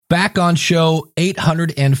Back on show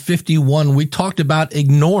 851, we talked about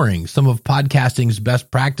ignoring some of podcasting's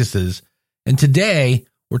best practices. And today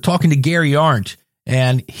we're talking to Gary Arndt,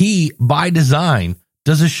 and he, by design,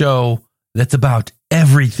 does a show that's about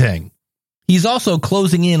everything. He's also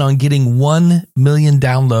closing in on getting 1 million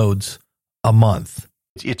downloads a month.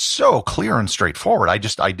 It's so clear and straightforward. I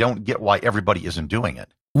don't get why everybody isn't doing it.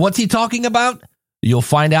 What's he talking about? You'll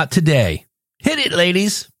find out today. Hit it,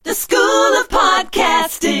 ladies. The School of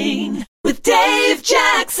Podcasting with Dave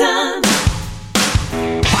Jackson.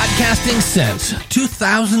 Podcasting since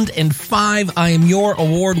 2005. I am your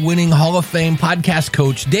award-winning Hall of Fame podcast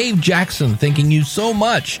coach, Dave Jackson, thanking you so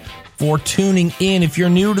much for tuning in. If you're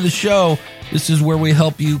new to the show, this is where we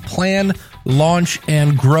help you plan, launch,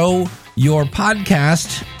 and grow your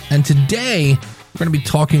podcast. And today, we're going to be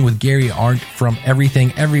talking with Gary Arndt from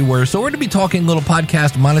Everything Everywhere. So we're going to be talking a little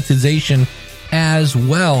podcast monetization as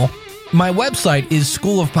well. My website is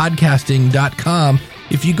schoolofpodcasting.com.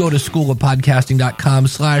 If you go to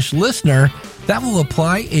schoolofpodcasting.com/listener, that will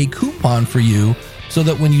apply a coupon for you so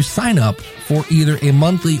that when you sign up for either a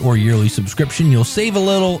monthly or yearly subscription, you'll save a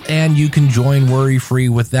little and you can join worry-free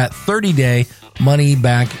with that 30-day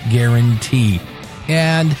money-back guarantee.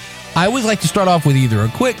 And I always like to start off with either a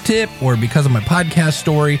quick tip or because of my podcast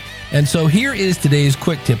story. And so here is today's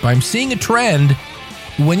quick tip. I'm seeing a trend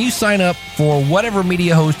when you sign up for whatever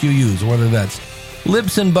media host you use, whether that's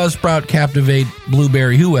Libsyn, Buzzsprout, Captivate,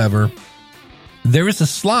 Blueberry, whoever, there is a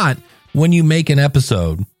slot when you make an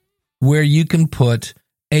episode where you can put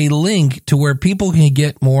a link to where people can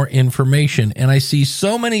get more information. And I see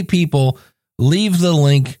so many people leave the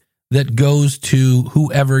link that goes to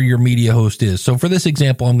whoever your media host is. So for this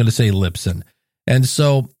example, I'm going to say Libsyn. And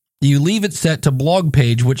so you leave it set to blog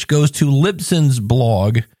page, which goes to Libsyn's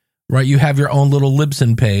blog, right? You have your own little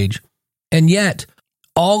Libsyn page. And yet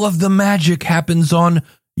all of the magic happens on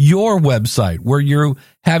your website where you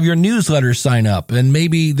have your newsletter sign up and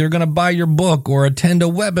maybe they're going to buy your book or attend a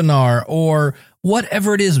webinar or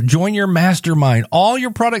whatever it is, join your mastermind. All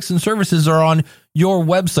your products and services are on your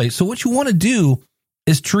website. So what you want to do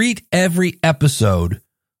is treat every episode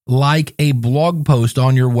like a blog post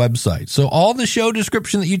on your website. So all the show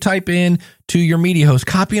description that you type in to your media host,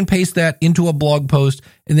 copy and paste that into a blog post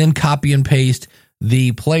and then copy and paste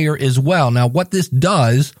the player as well. Now, what this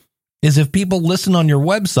does is if people listen on your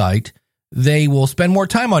website, they will spend more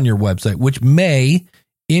time on your website, which may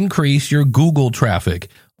increase your Google traffic.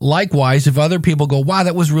 Likewise, if other people go, wow,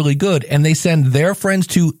 that was really good, and they send their friends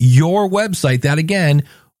to your website, that again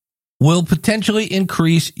will potentially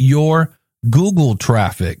increase your Google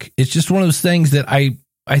traffic. It's just one of those things that I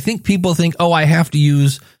think people think, oh, I have to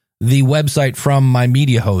use the website from my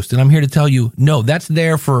media host. And I'm here to tell you, no, that's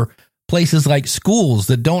there for places like schools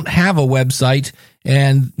that don't have a website.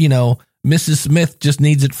 And, you know, Mrs. Smith just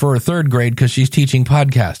needs it for a third grade because she's teaching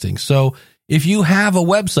podcasting. So if you have a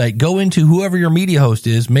website, go into whoever your media host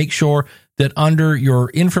is, make sure that under your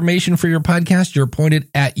information for your podcast, you're pointed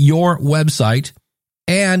at your website.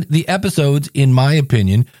 And the episodes, in my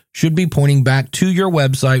opinion, should be pointing back to your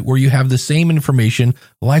website where you have the same information.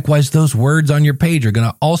 Likewise, those words on your page are going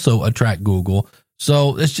to also attract Google.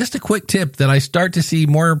 So it's just a quick tip that I start to see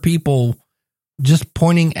more people just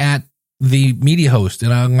pointing at the media host.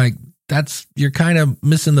 And I'm like, you're kind of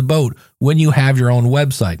missing the boat when you have your own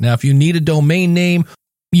website. Now, if you need a domain name,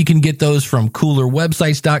 you can get those from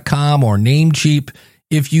coolerwebsites.com or Namecheap.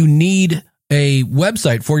 If you need a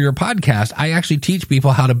website for your podcast, I actually teach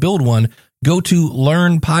people how to build one. Go to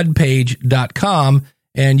learnpodpage.com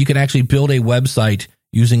and you can actually build a website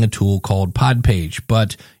using a tool called Podpage.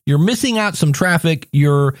 But you're missing out some traffic.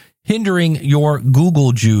 You're hindering your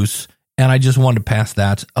Google juice. And I just wanted to pass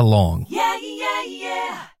that along. Yeah.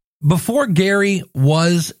 Before Gary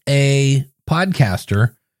was a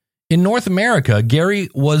podcaster in North America, Gary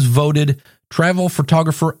was voted Travel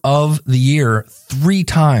Photographer of the Year 3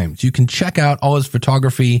 times. You can check out all his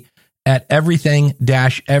photography at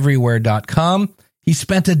everything-everywhere.com. He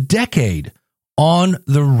spent a decade on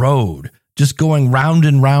the road, just going round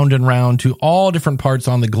and round and round to all different parts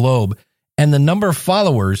on the globe. And the number of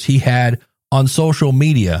followers he had on social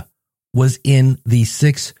media was in the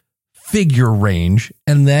 6-figure range.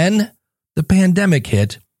 And then the pandemic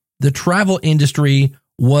hit, the travel industry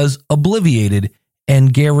was obliterated,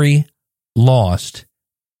 and Gary lost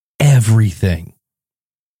everything.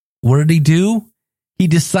 What did he do? He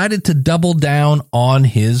decided to double down on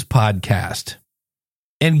his podcast.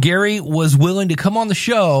 And Gary was willing to come on the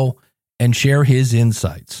show and share his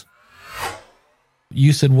insights.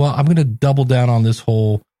 You said, well, I'm going to double down on this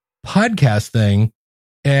whole podcast thing.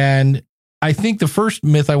 And I think the first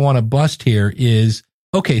myth I want to bust here is,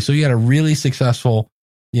 okay, so you had a really successful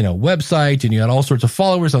website, and you had all sorts of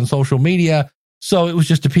followers on social media. So it was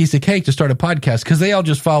just a piece of cake to start a podcast because they all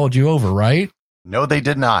just followed you over, right? No, they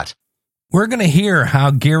did not. We're going to hear how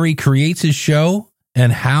Gary creates his show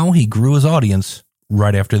and how he grew his audience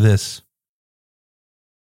right after this.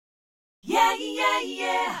 Yeah, yeah,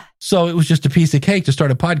 yeah. So it was just a piece of cake to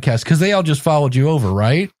start a podcast because they all just followed you over,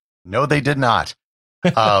 right? No, they did not.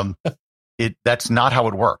 That's not how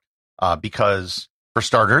it worked. Because for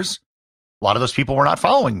starters, a lot of those people were not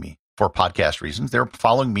following me for podcast reasons. They were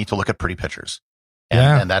following me to look at pretty pictures.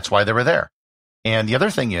 And that's why they were there. And the other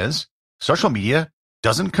thing is social media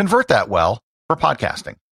doesn't convert that well for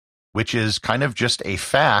podcasting, which is kind of just a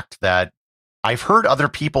fact that I've heard other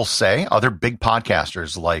people say, other big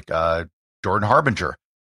podcasters like Jordan Harbinger.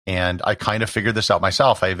 And I kind of figured this out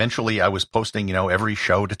myself. I was posting, every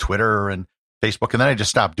show to Twitter and Facebook, and then I just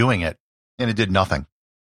stopped doing it, and it did nothing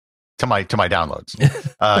to my downloads.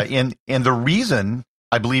 And the reason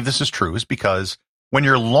I believe this is true is because when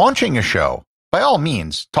you're launching a show, by all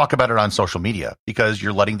means, talk about it on social media because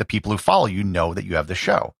you're letting the people who follow you know that you have the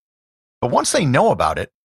show. But once they know about it,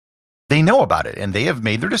 and they have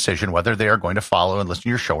made their decision whether they are going to follow and listen to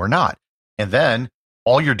your show or not. And then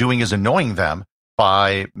all you're doing is annoying them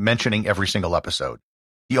by mentioning every single episode.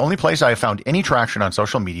 The only place I have found any traction on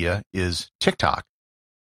social media is TikTok.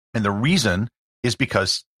 And the reason is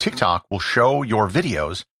because TikTok will show your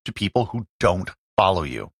videos to people who don't follow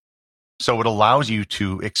you. So it allows you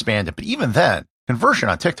to expand it. But even then, conversion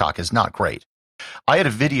on TikTok is not great. I had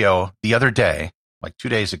a video the other day, like 2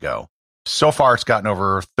 days ago. So far, it's gotten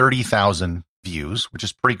over 30,000 views, which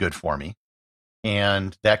is pretty good for me.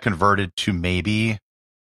 And that converted to maybe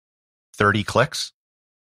 30 clicks.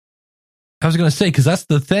 I was going to say, because that's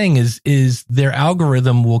the thing is their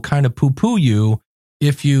algorithm will kind of poo-poo you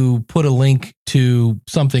if you put a link to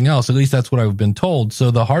something else. At least that's what I've been told.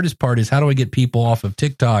 So the hardest part is how do I get people off of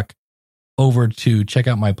TikTok over to check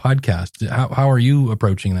out my podcast? How are you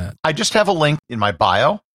approaching that? I just have a link in my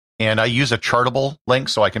bio, and I use a Chartable link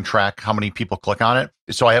so I can track how many people click on it.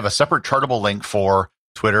 So I have a separate Chartable link for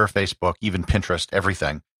Twitter, Facebook, even Pinterest,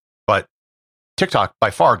 everything. But TikTok by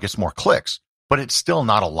far gets more clicks, but it's still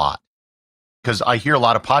not a lot. Because I hear a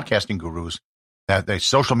lot of podcasting gurus that they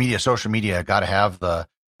social media, got to have the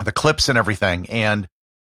clips and everything. And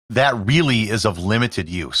that really is of limited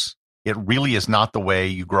use. It really is not the way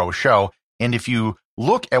you grow a show. And if you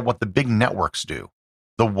look at what the big networks do,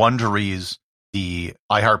 the Wonderies, the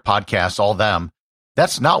iHeart Podcasts, all them,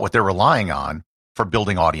 that's not what they're relying on for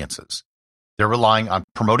building audiences. They're relying on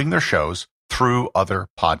promoting their shows through other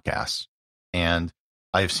podcasts. And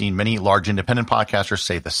I've seen many large independent podcasters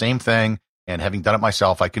say the same thing. And having done it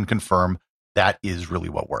myself, I can confirm that is really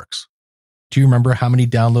what works. Do you remember how many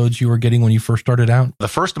downloads you were getting when you first started out? The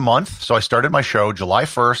first month, so I started my show July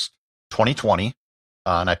 1st, 2020,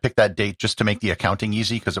 and I picked that date just to make the accounting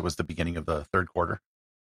easy because it was the beginning of the third quarter.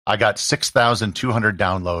 I got 6,200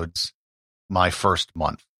 downloads my first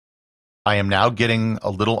month. I am now getting a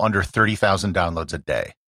little under 30,000 downloads a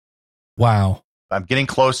day. Wow. I'm getting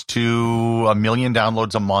close to 1 million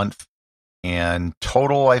downloads a month. And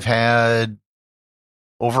total, I've had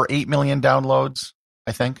over 8 million downloads,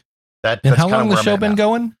 I think. And how long has the show been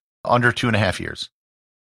going? Under 2.5 years.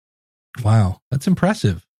 Wow, that's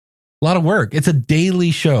impressive. A lot of work. It's a daily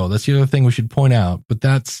show. That's the other thing we should point out. But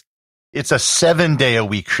it's a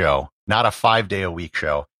 7-day-a-week show, not a 5-day-a-week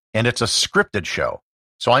show. And it's a scripted show.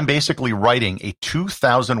 So I'm basically writing a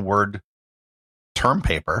 2,000-word term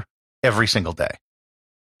paper every single day.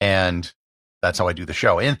 And that's how I do the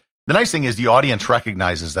show. And the nice thing is the audience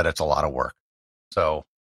recognizes that it's a lot of work. So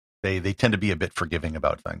they tend to be a bit forgiving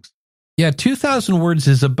about things. Yeah, 2,000 words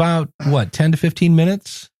is about, 10 to 15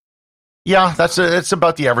 minutes? Yeah, it's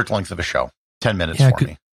about the average length of a show. 10 minutes for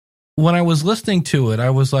me. When I was listening to it,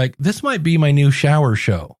 I was like, this might be my new shower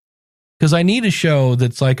show. Because I need a show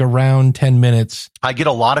that's like around 10 minutes. I get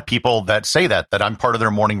a lot of people that say that I'm part of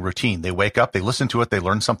their morning routine. They wake up, they listen to it, they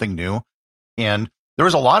learn something new. And there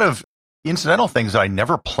was a lot of incidental things that I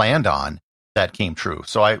never planned on that came true.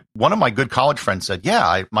 So one of my good college friends said,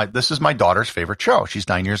 yeah, this is my daughter's favorite show. She's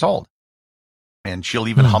 9 years old. And she'll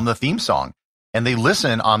even hum the theme song. And they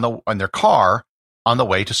listen on their car on the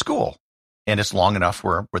way to school. And it's long enough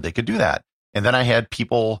where they could do that. And then I had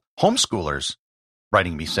homeschoolers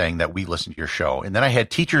writing me saying that we listen to your show. And then I had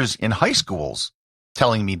teachers in high schools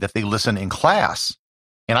telling me that they listen in class.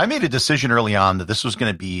 And I made a decision early on that this was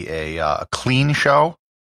going to be a clean show.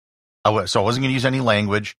 So I wasn't going to use any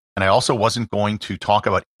language, and I also wasn't going to talk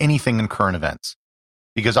about anything in current events.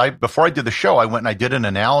 Because before I did the show, I went and I did an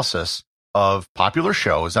analysis of popular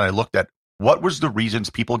shows, and I looked at what was the reasons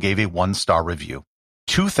people gave a 1-star review.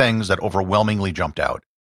 2 things that overwhelmingly jumped out.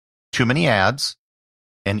 too many ads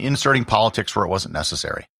and inserting politics where it wasn't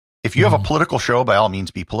necessary. If you have a political show, by all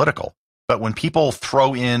means, be political. But when people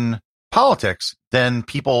throw in politics, then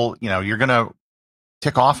people, you're going to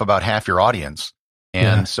tick off about half your audience.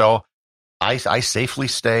 And so I safely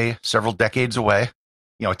stay several decades away.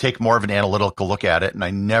 I take more of an analytical look at it, and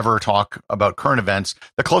I never talk about current events.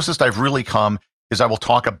 The closest I've really come is I will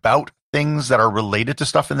talk about things that are related to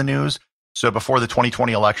stuff in the news. So before the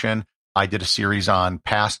 2020 election, I did a series on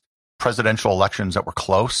past presidential elections that were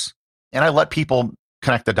close, and I let people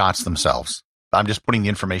connect the dots themselves. I'm just putting the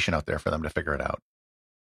information out there for them to figure it out.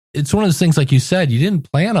 It's one of those things, like you said, you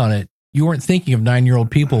didn't plan on it. You weren't thinking of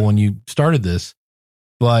 9-year-old people when you started this.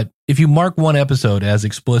 But if you mark one episode as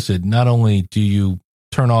explicit, not only do you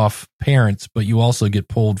turn off parents, but you also get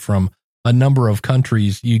pulled from a number of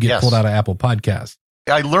countries. You get pulled out of Apple Podcasts.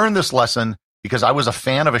 I learned this lesson because I was a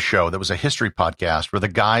fan of a show that was a history podcast where the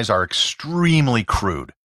guys are extremely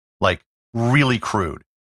crude, like really crude.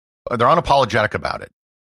 They're unapologetic about it.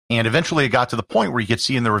 And eventually it got to the point where you could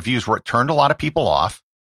see in the reviews where it turned a lot of people off.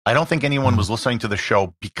 I don't think anyone was listening to the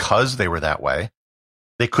show because they were that way.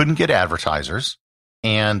 They couldn't get advertisers,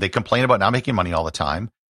 and they complained about not making money all the time.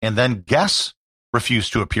 And then guests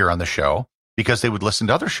refused to appear on the show because they would listen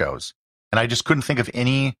to other shows. And I just couldn't think of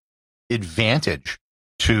any advantage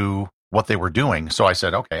to what they were doing. So I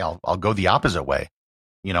said, okay, I'll go the opposite way.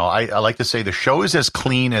 I like to say the show is as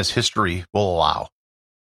clean as history will allow.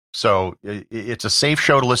 So it's a safe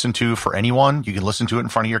show to listen to for anyone. You can listen to it in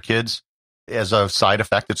front of your kids. As a side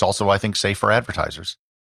effect, it's also, I think, safe for advertisers.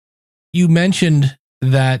 You mentioned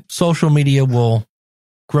that social media will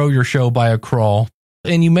grow your show by a crawl.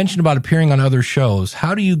 And you mentioned about appearing on other shows.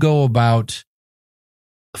 How do you go about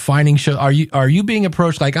finding shows? Are you being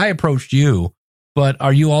approached like I approached you, but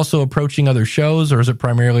are you also approaching other shows, or is it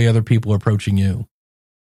primarily other people approaching you?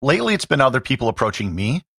 Lately, it's been other people approaching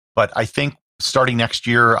me, but I think starting next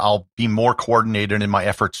year, I'll be more coordinated in my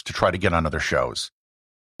efforts to try to get on other shows.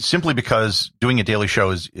 Simply because doing a daily show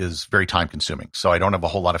is very time consuming. So I don't have a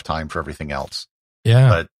whole lot of time for everything else. Yeah.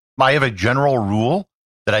 But I have a general rule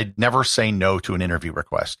that I'd never say no to an interview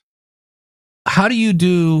request. How do you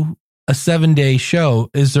do a 7-day show?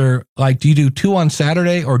 Is there do you do 2 on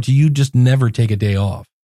Saturday, or do you just never take a day off?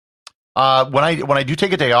 When I do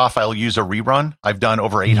take a day off, I'll use a rerun. I've done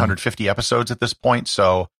over 850 episodes at this point.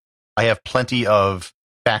 So I have plenty of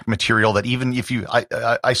back material that even if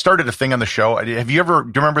I started a thing on the show. Do you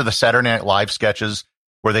remember the Saturday Night Live sketches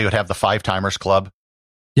where they would have the 5 Timers Club?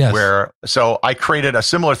 Yes. So I created a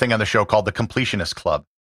similar thing on the show called the Completionist Club,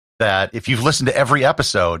 that if you've listened to every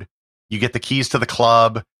episode, you get the keys to the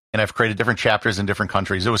club, and I've created different chapters in different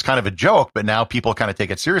countries. It was kind of a joke, but now people kind of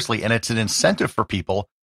take it seriously, and it's an incentive for people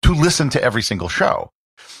to listen to every single show.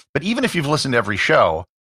 But even if you've listened to every show,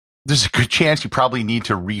 there's a good chance you probably need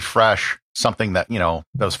to refresh something that, that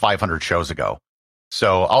was 500 shows ago.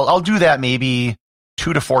 So I'll do that maybe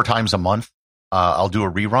 2 to 4 times a month. I'll do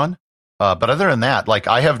a rerun. But other than that,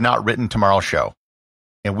 I have not written tomorrow's show,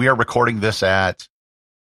 and we are recording this at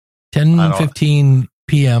 10:15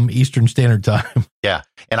 p.m. Eastern Standard Time. Yeah.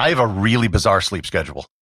 And I have a really bizarre sleep schedule.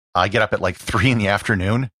 I get up at 3 in the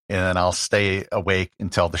afternoon, and then I'll stay awake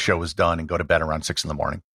until the show is done and go to bed around 6 in the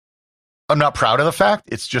morning. I'm not proud of the fact.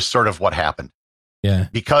 It's just sort of what happened. Yeah.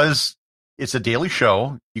 Because it's a daily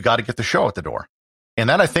show, you got to get the show at the door. And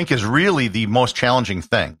that, I think, is really the most challenging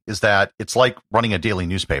thing, is that it's like running a daily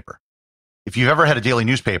newspaper. If you've ever had a daily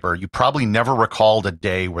newspaper, you probably never recalled a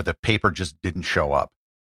day where the paper just didn't show up.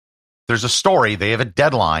 There's a story, they have a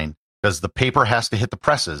deadline because the paper has to hit the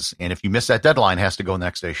presses. And if you miss that deadline, it has to go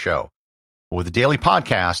next day's show. But with a daily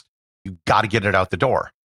podcast, you got to get it out the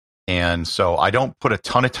door. And so I don't put a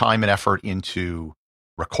ton of time and effort into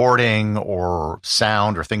recording or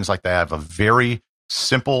sound or things like that. I have a very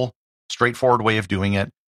simple, straightforward way of doing it.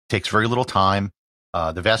 It takes very little time.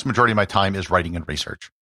 The vast majority of my time is writing and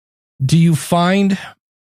research. Do you find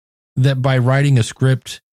that by writing a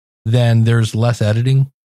script, then there's less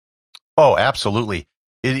editing? Oh, absolutely.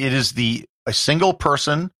 It is a single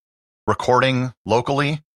person recording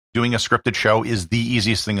locally, doing a scripted show is the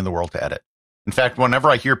easiest thing in the world to edit. In fact, whenever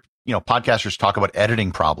I hear, podcasters talk about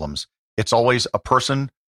editing problems, it's always a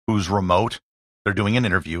person who's remote. They're doing an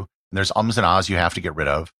interview, and there's ums and ahs you have to get rid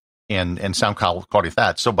of, and sound quality of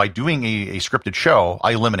that. So by doing a scripted show,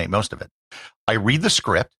 I eliminate most of it. I read the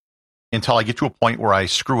script until I get to a point where I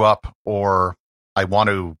screw up or I want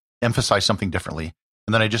to emphasize something differently.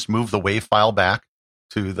 And then I just move the WAV file back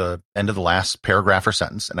to the end of the last paragraph or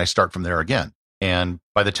sentence, and I start from there again. And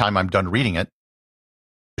by the time I'm done reading it,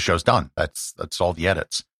 the show's done. That's all the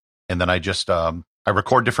edits. And then I just, I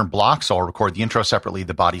record different blocks. So I'll record the intro separately,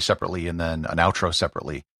 the body separately, and then an outro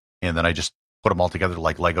separately. and then I just put them all together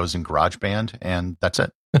like Legos in GarageBand, and that's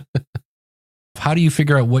it. How do you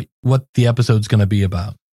figure out what the episode's going to be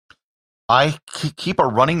about? I keep a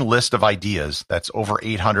running list of ideas that's over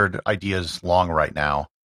 800 ideas long right now,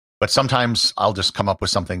 but sometimes I'll just come up with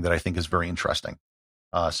something that I think is very interesting.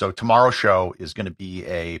 So tomorrow's show is going to be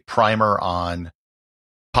a primer on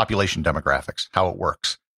population demographics, how it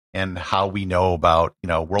works, and how we know about,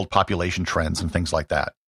 world population trends and things like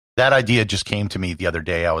that. That idea just came to me the other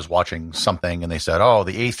day. I was watching something and they said,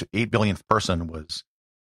 the 8 billionth person was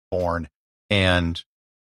born, and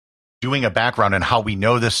doing a background on how we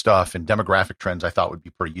know this stuff and demographic trends I thought would be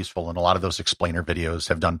pretty useful. And a lot of those explainer videos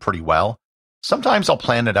have done pretty well. Sometimes I'll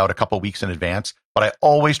plan it out a couple of weeks in advance, but I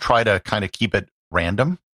always try to kind of keep it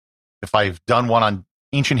random. If I've done one on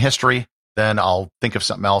ancient history, then I'll think of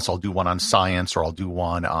something else. I'll do one on science, or I'll do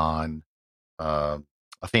one on a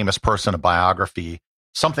famous person, a biography,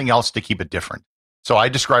 something else to keep it different. So I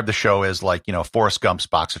describe the show as like, Forrest Gump's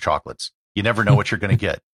box of chocolates. You never know what you're going to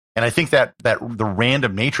get. And I think that the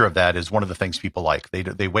random nature of that is one of the things people like.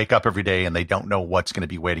 They wake up every day and they don't know what's going to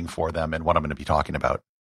be waiting for them and what I'm going to be talking about.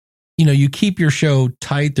 You keep your show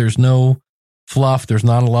tight. There's no fluff. There's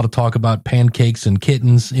not a lot of talk about pancakes and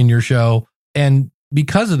kittens in your show. And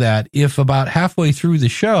because of that, if about halfway through the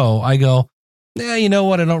show, I go, you know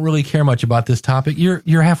what? I don't really care much about this topic.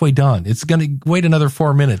 You're halfway done. It's going to wait another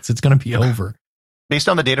 4 minutes. It's going to be over. Based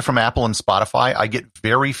on the data from Apple and Spotify, I get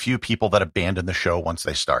very few people that abandon the show once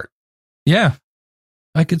they start. Yeah,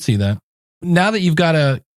 I could see that. Now that you've got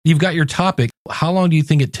your topic, how long do you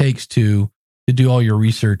think it takes to do all your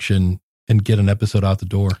research and get an episode out the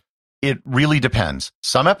door? It really depends.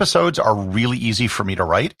 Some episodes are really easy for me to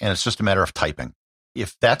write, and it's just a matter of typing.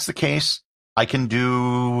 If that's the case, I can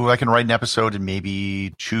write an episode in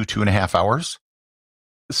maybe 2.5 hours.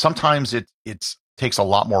 Sometimes it takes a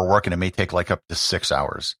lot more work, and it may take like up to 6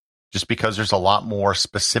 hours, just because there's a lot more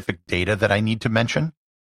specific data that I need to mention,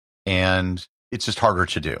 and it's just harder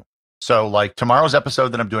to do. So like tomorrow's episode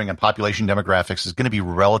that I'm doing on population demographics is going to be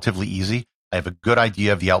relatively easy. I have a good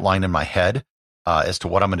idea of the outline in my head as to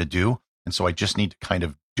what I'm going to do, and so I just need to kind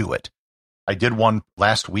of do it. I did one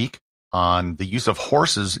last week on the use of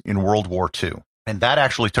horses in World War II, and that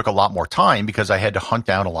actually took a lot more time because I had to hunt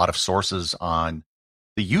down a lot of sources on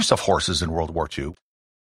the use of horses in World War II.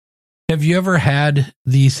 Have you ever had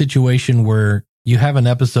the situation where you have an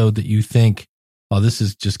episode that you think, this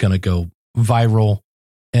is just going to go viral,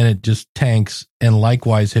 and it just tanks? And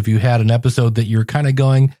likewise, have you had an episode that you're kind of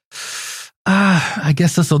going, I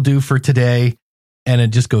guess this will do for today, and it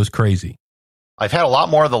just goes crazy? I've had a lot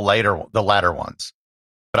more of the latter ones,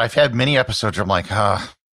 but I've had many episodes where I'm like, all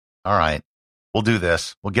right, we'll do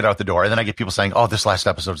this. We'll get out the door. And then I get people saying, this last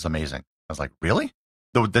episode is amazing. I was like, really?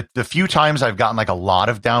 The few times I've gotten like a lot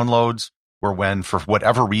of downloads were when, for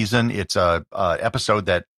whatever reason, it's a episode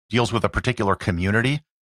that deals with a particular community.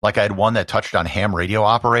 Like I had one that touched on ham radio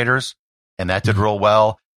operators, and that did real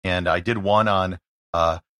well. And I did one on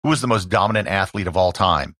who was the most dominant athlete of all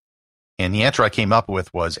time. And the answer I came up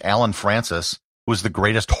with was Alan Francis, who was the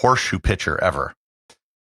greatest horseshoe pitcher ever.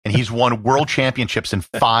 And he's won world championships in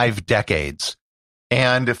 5 decades.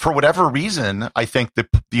 And for whatever reason, I think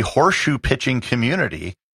the horseshoe pitching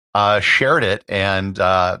community shared it, and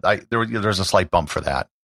there's a slight bump for that.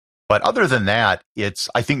 But other than that,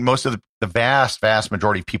 I think most of the vast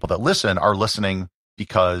majority of people that listen are listening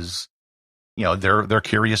because they're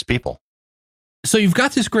curious people. So you've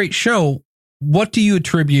got this great show. What do you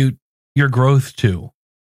attribute your growth to?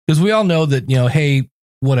 Because we all know that hey,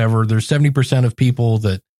 whatever. There's 70% of people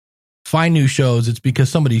that find new shows. It's because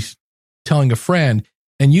somebody's telling a friend,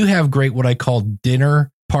 and you have great, what I call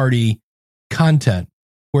dinner party content,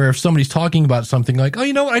 where if somebody's talking about something like,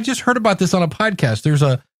 I just heard about this on a podcast. There's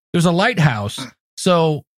a lighthouse.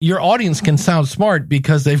 So your audience can sound smart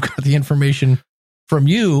because they've got the information from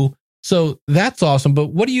you. So that's awesome. But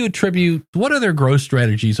what do you attribute? What other growth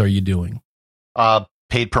strategies are you doing?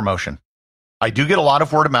 Paid promotion. I do get a lot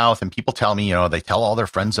of word of mouth, and people tell me, they tell all their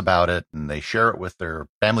friends about it, and they share it with their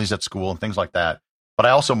families at school and things like that. But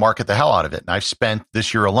I also market the hell out of it. And I've spent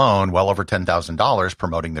this year alone well over $10,000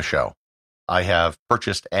 promoting the show. I have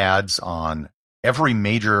purchased ads on every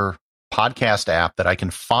major podcast app that I can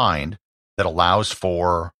find that allows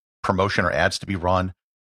for promotion or ads to be run.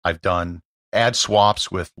 I've done ad swaps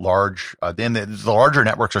with large, then the larger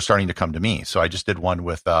networks are starting to come to me. So I just did one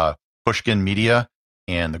with Pushkin Media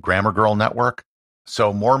and the Grammar Girl Network.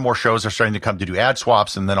 So more and more shows are starting to come to do ad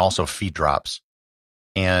swaps, and then also feed drops.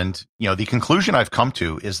 And, the conclusion I've come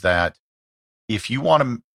to is that if you want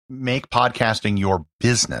to make podcasting your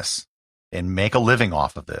business and make a living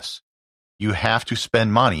off of this, you have to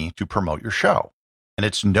spend money to promote your show. And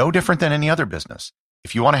it's no different than any other business.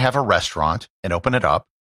 If you want to have a restaurant and open it up,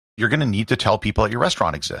 you're going to need to tell people that your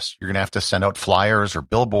restaurant exists. You're going to have to send out flyers or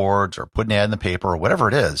billboards or put an ad in the paper or whatever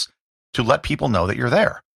it is to let people know that you're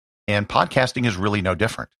there. And podcasting is really no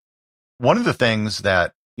different. One of the things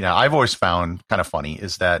that, I've always found kind of funny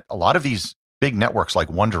is that a lot of these big networks like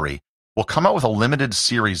Wondery will come out with a limited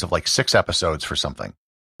series of like 6 episodes for something,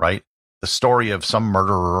 right? The story of some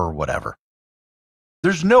murderer or whatever.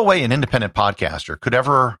 There's no way an independent podcaster could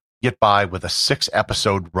ever get by with a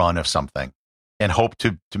 6-episode run of something and hope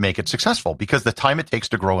to make it successful, because the time it takes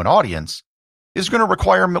to grow an audience is going to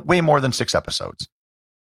require way more than 6 episodes.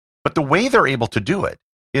 But the way they're able to do it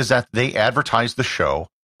is that they advertise the show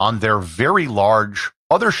on their very large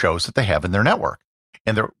other shows that they have in their network.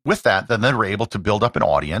 And with that, then they're able to build up an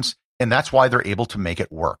audience, and that's why they're able to make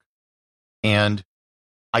it work. And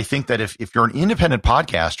I think that if you're an independent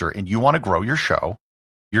podcaster and you want to grow your show,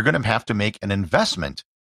 you're going to have to make an investment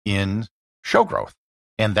in show growth.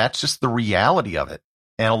 And that's just the reality of it.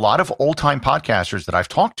 And a lot of old-time podcasters that I've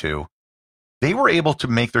talked to, they were able to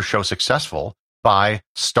make their show successful by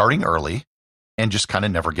starting early and just kind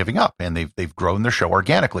of never giving up. And they've grown their show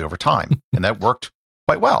organically over time. And that worked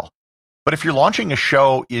quite well. But if you're launching a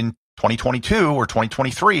show in 2022 or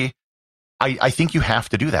 2023, I think you have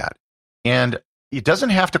to do that. And it doesn't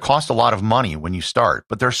have to cost a lot of money when you start,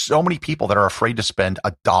 but there's so many people that are afraid to spend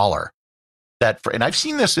 $1 and I've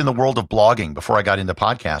seen this in the world of blogging before I got into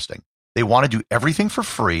podcasting. They want to do everything for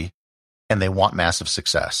free and they want massive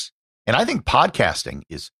success. And I think podcasting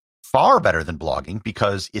is far better than blogging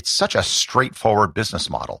because it's such a straightforward business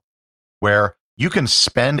model where you can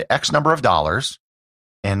spend X number of dollars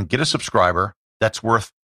and get a subscriber that's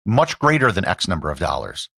worth much greater than X number of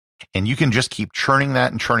dollars. And you can just keep churning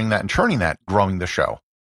that and churning that and churning that, growing the show.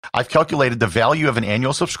 I've calculated the value of an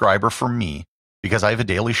annual subscriber for me because I have a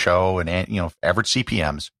daily show and average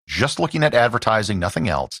CPMs, just looking at advertising, nothing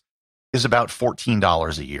else, is about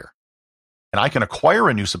 $14 a year. And I can acquire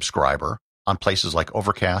a new subscriber on places like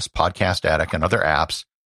Overcast, Podcast Addict, and other apps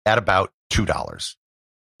at about $2.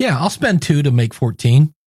 Yeah, I'll spend $2 to make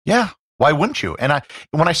 14. Yeah, why wouldn't you? And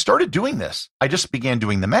when I started doing this, I just began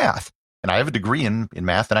doing the math. And I have a degree in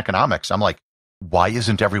math and economics. I'm like, why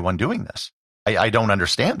isn't everyone doing this? I don't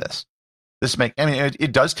understand this.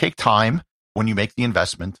 It does take time when you make the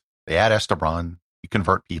investment. The ad has to run, you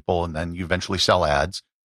convert people, and then you eventually sell ads.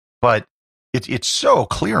 But it's so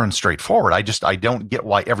clear and straightforward. I don't get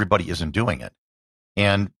why everybody isn't doing it.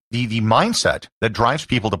 And the mindset that drives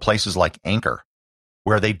people to places like Anchor,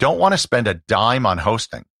 where they don't want to spend a dime on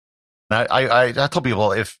hosting. And I tell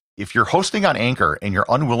people, if you're hosting on Anchor and you're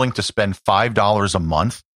unwilling to spend $5 a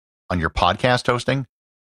month on your podcast hosting,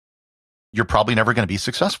 you're probably never going to be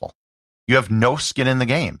successful. You have no skin in the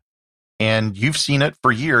game. And you've seen it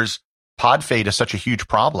for years. Pod fade is such a huge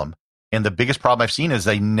problem. And the biggest problem I've seen is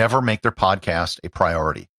they never make their podcast a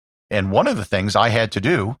priority. And one of the things I had to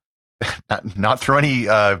do, not through any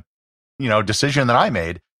decision that I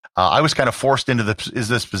made, I was kind of forced into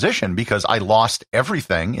this position because I lost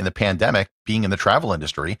everything in the pandemic, being in the travel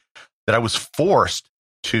industry, that I was forced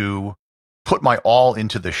to put my all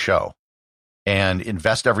into this show and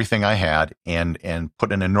invest everything I had and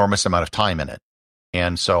put an enormous amount of time in it.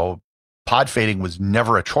 And so pod fading was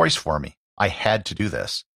never a choice for me. I had to do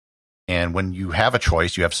this. And when you have a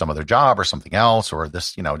choice, you have some other job or something else, or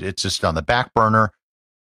this, it's just on the back burner,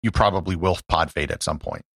 you probably will pod fade at some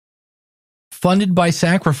point. Funded by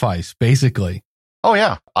sacrifice, basically. Oh,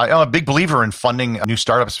 yeah. I'm a big believer in funding new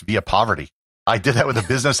startups via poverty. I did that with a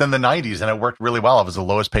business in the 90s, and it worked really well. I was the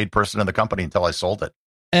lowest paid person in the company until I sold it.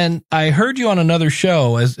 And I heard you on another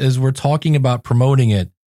show as we're talking about promoting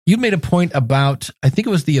it. You made a point about, I think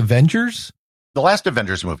it was the Avengers? The last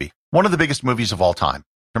Avengers movie, one of the biggest movies of all time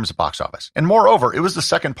in terms of box office. And moreover, it was the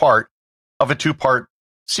second part of a 2-part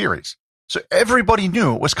series. So everybody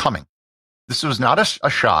knew it was coming. This was not a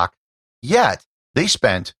shock. Yet they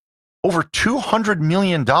spent over $200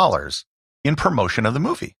 million in promotion of the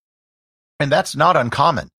movie. And that's not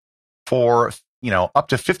uncommon for, up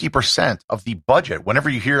to 50% of the budget. Whenever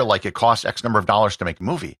you hear like it costs X number of dollars to make a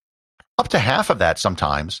movie, up to half of that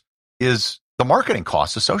sometimes is the marketing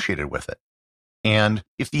costs associated with it. And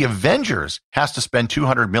if the Avengers has to spend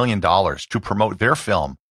 $200 million to promote their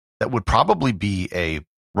film, that would probably be a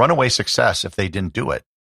runaway success if they didn't do it.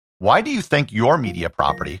 Why do you think your media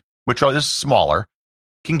property, which is smaller,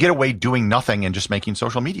 can get away doing nothing and just making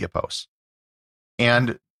social media posts?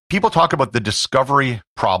 And people talk about the discovery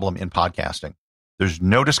problem in podcasting. There's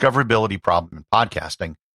no discoverability problem in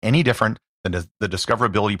podcasting any different than the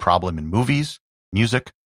discoverability problem in movies,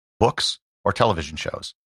 music, books, or television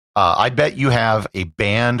shows. I bet you have a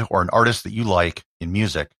band or an artist that you like, in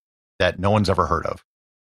music that no one's ever heard of,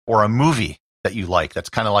 or a movie that you like that's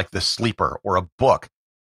kind of like the sleeper, or a book.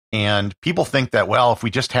 And people think that, well, if we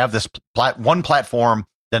just have this one platform,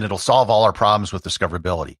 then it'll solve all our problems with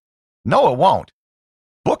discoverability. No, it won't.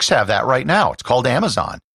 Books have that right now. It's called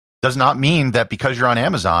Amazon. Does not mean that because you're on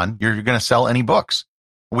Amazon, you're going to sell any books.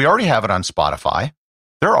 We already have it on Spotify.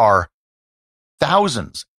 There are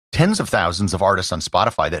thousands, tens of thousands of artists on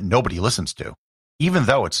Spotify that nobody listens to, even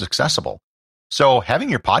though it's accessible. So having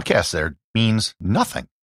your podcast there means nothing.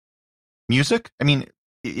 Music, I mean,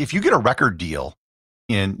 if you get a record deal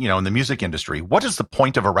in the music industry, what is the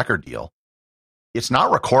point of a record deal? It's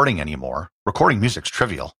not recording anymore. Recording music's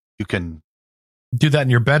trivial. You can do that in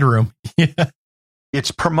your bedroom. Yeah.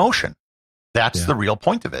 It's promotion. That's the real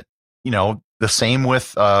point of it. The same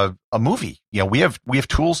with a movie. We have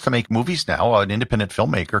tools to make movies now. An independent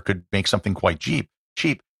filmmaker could make something quite cheap.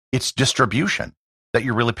 It's distribution that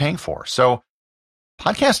you're really paying for. So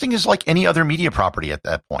podcasting is like any other media property at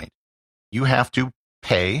that point. You have to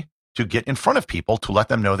pay to get in front of people to let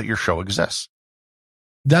them know that your show exists.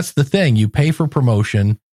 That's the thing. You pay for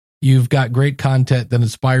promotion. You've got great content that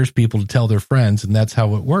inspires people to tell their friends, and that's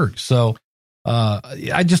how it works. So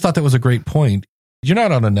I just thought that was a great point. You're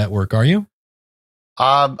not on a network, are you?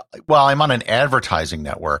 Well, I'm on an advertising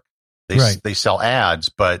network. They sell ads,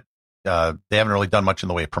 but they haven't really done much in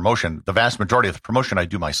the way of promotion. The vast majority of the promotion I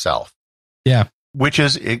do myself. Yeah. Which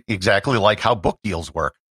is exactly like how book deals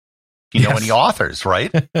work. You know any authors,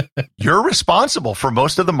 right? You're responsible for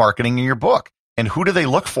most of the marketing in your book. And who do they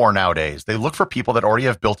look for nowadays? They look for people that already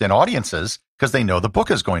have built-in audiences because they know the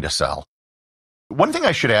book is going to sell. One thing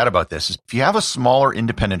I should add about this is if you have a smaller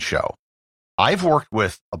independent show, I've worked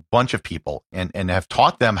with a bunch of people and have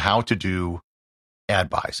taught them how to do ad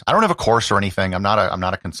buys. I don't have a course or anything. I'm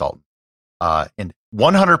not a consultant. And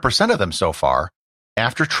 100% of them so far,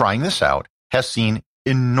 after trying this out, have seen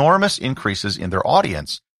enormous increases in their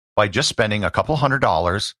audience by just spending a couple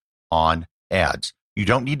 $100s on ads. You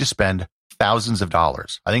don't need to spend thousands of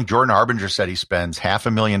dollars. I think Jordan Harbinger said he spends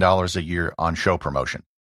 $500,000 a year on show promotion.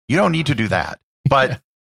 You don't need to do that, but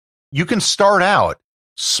you can start out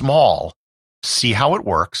small, see how it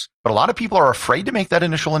works. But a lot of people are afraid to make that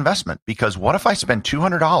initial investment because what if I spend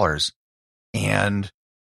 $200 and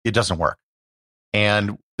it doesn't work?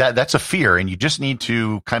 And that's a fear, and you just need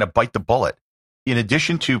to kind of bite the bullet. In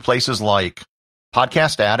addition to places like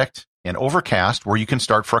Podcast Addict and Overcast, where you can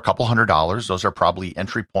start for a couple $100, those are probably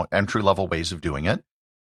entry level ways of doing it.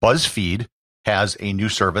 BuzzFeed has a new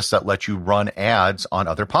service that lets you run ads on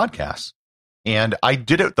other podcasts. And I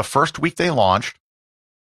did it the first week they launched.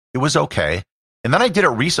 It was okay. And then I did it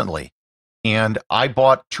recently, and I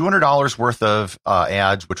bought $200 worth of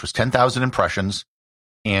ads, which was 10,000 impressions,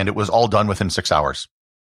 and it was all done within 6 hours.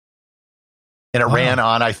 And it ran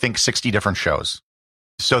on, I think, 60 different shows.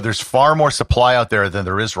 So there's far more supply out there than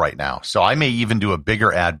there is right now. So I may even do a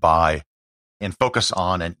bigger ad buy and focus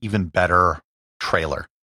on an even better trailer,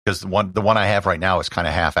 because the one I have right now is kind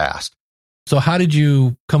of half-assed. So how did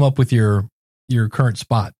you come up with your current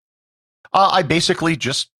spot? I basically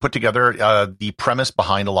just put together the premise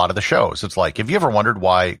behind a lot of the shows. It's like, have you ever wondered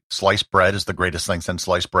why sliced bread is the greatest thing since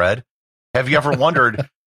sliced bread? Have you ever wondered,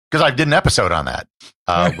 because I did an episode on that,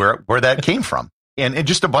 where that came from. And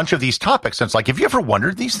just a bunch of these topics. And it's like, have you ever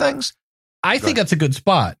wondered these things? I think that's a good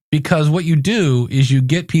spot, because what you do is you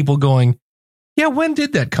get people going, yeah, when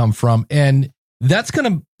did that come from? And that's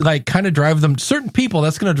going to kind of drive them, certain people,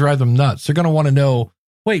 that's going to drive them nuts. They're going to want to know,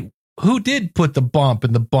 wait, who did put the bump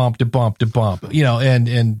and the bump to bump to bump,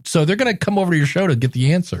 and so they're going to come over to your show to get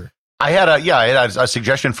the answer. I had a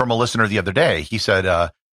suggestion from a listener the other day. He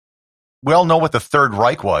said, we all know what the Third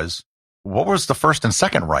Reich was. What was the First and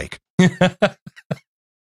Second Reich?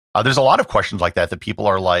 There's a lot of questions like that people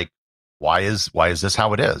are like, why is this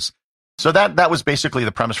how it is? So that was basically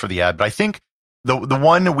the premise for the ad. But I think the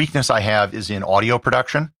one weakness I have is in audio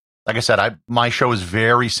production. Like I said, my show is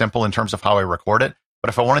very simple in terms of how I record it. But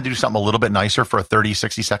if I wanted to do something a little bit nicer for a 30,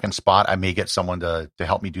 60-second spot, I may get someone to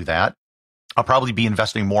help me do that. I'll probably be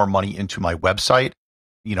investing more money into my website.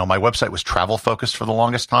 My website was travel focused for the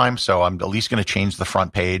longest time, so I'm at least going to change the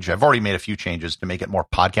front page. I've already made a few changes to make it more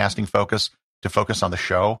podcasting focused, to focus on the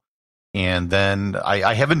show. And then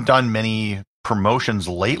I haven't done many promotions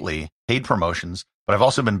lately, paid promotions, but I've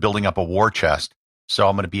also been building up a war chest. So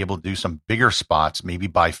I'm going to be able to do some bigger spots, maybe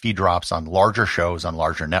buy feed drops on larger shows on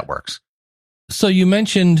larger networks. So you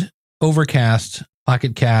mentioned Overcast,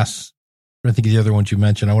 Pocket Cast. I think the other ones you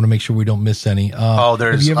mentioned. I want to make sure we don't miss any. Have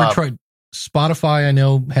you ever tried Spotify? I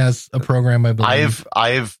know has a program, I believe.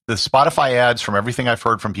 I've the Spotify ads, from everything I've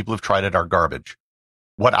heard from people who've tried it, are garbage.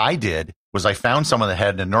 What I did was I found someone that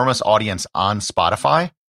had an enormous audience on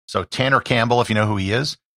Spotify. So Tanner Campbell, if you know who he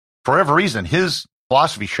is, for whatever reason, his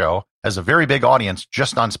philosophy show has a very big audience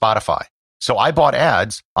just on Spotify. So I bought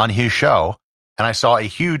ads on his show and I saw a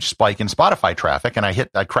huge spike in Spotify traffic, and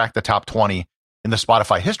I cracked the top 20 in the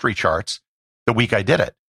Spotify history charts the week I did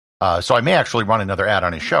it. So I may actually run another ad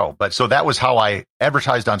on his show. But so that was how I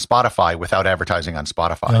advertised on Spotify without advertising on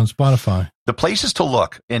Spotify. On Spotify. The places to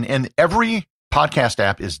look, and every podcast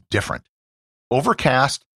app is different.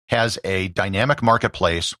 Overcast has a dynamic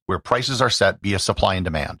marketplace where prices are set via supply and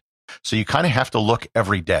demand. So you kind of have to look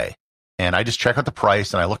every day. And I just check out the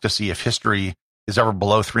price and I look to see if history is ever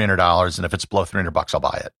below $300. And if it's below $300, I'll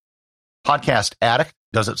buy it. Podcast Addict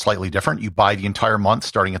does it slightly different. You buy the entire month,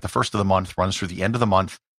 starting at the first of the month, runs through the end of the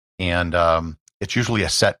month. And it's usually a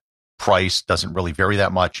set price, doesn't really vary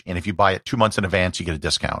that much. And if you buy it 2 months in advance, you get a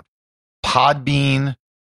discount. Podbean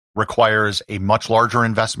requires a much larger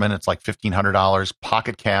investment. It's like $1,500.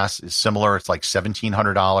 Pocket Cast is similar. It's like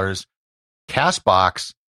 $1,700.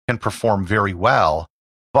 Castbox can perform very well,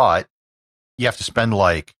 but you have to spend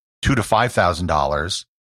like $2,000 to $5,000,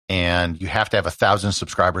 and you have to have 1,000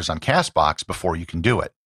 subscribers on Castbox before you can do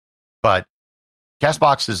it. But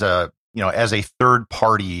Castbox is as a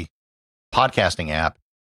third-party podcasting app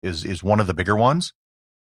is one of the bigger ones,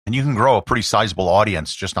 and you can grow a pretty sizable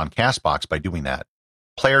audience just on Castbox by doing that.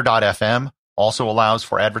 Player.fm also allows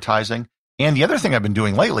for advertising. And the other thing I've been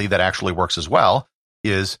doing lately that actually works as well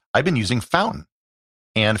is I've been using Fountain.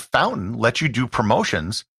 And Fountain lets you do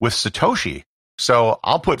promotions with Satoshi. So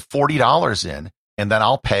I'll put $40 in, and then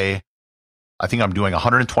I'll pay, I think I'm doing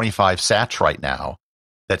 125 sats right now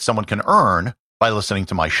that someone can earn by listening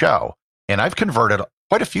to my show. And I've converted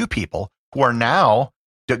quite a few people who are now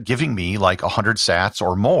giving me like 100 sats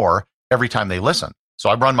or more every time they listen. So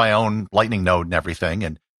I run my own Lightning node and everything,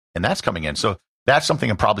 and that's coming in. So that's something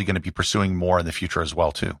I'm probably going to be pursuing more in the future as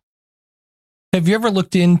well, too. Have you ever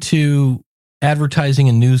looked into advertising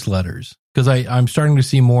in newsletters? Because I'm starting to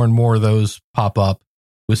see more and more of those pop up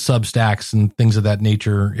with Substacks and things of that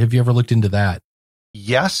nature. Have you ever looked into that?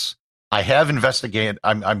 Yes, I have investigated.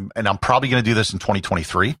 I'm probably going to do this in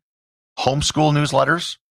 2023. Homeschool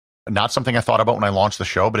newsletters, not something I thought about when I launched the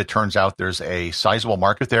show, but it turns out there's a sizable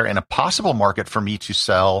market there and a possible market for me to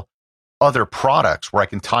sell other products where I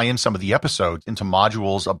can tie in some of the episodes into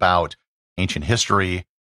modules about ancient history,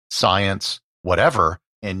 science, whatever,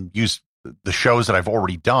 and use the shows that I've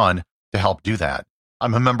already done to help do that.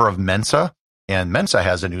 I'm a member of Mensa, and Mensa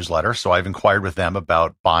has a newsletter, so I've inquired with them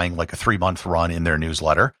about buying like a 3-month run in their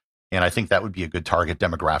newsletter, and I think that would be a good target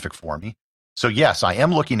demographic for me. So yes, I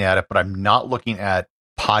am looking at it, but I'm not looking at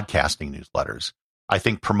podcasting newsletters. I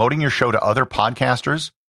think promoting your show to other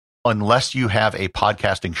podcasters, unless you have a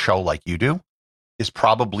podcasting show like you do, is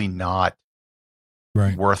probably not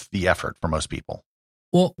worth the effort for most people.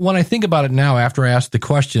 Well, when I think about it now, after I asked the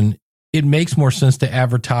question, it makes more sense to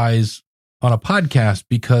advertise on a podcast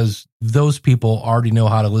because those people already know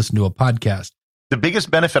how to listen to a podcast. The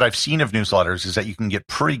biggest benefit I've seen of newsletters is that you can get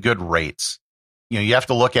pretty good rates. You have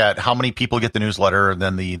to look at how many people get the newsletter,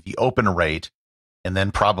 then the open rate, and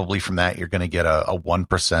then probably from that, you're going to get a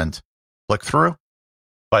 1% click through.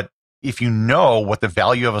 But if you know what the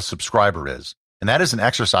value of a subscriber is, and that is an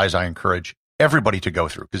exercise I encourage everybody to go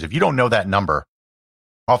through, because if you don't know that number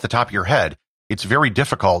off the top of your head, it's very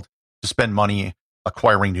difficult to spend money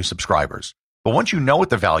acquiring new subscribers. But once you know what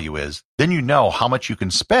the value is, then you know how much you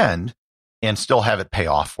can spend and still have it pay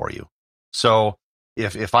off for you. So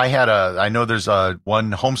if I had I know there's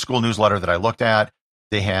one homeschool newsletter that I looked at.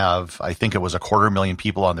 They have, I think it was 250,000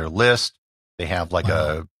 people on their list. They have like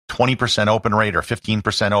a 20% open rate or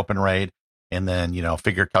 15% open rate. And then,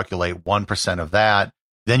 calculate 1% of that.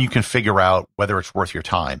 Then you can figure out whether it's worth your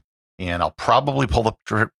time. And I'll probably pull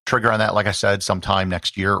the trigger on that, like I said, sometime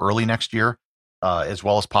next year, early next year, as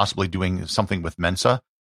well as possibly doing something with Mensa.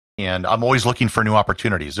 And I'm always looking for new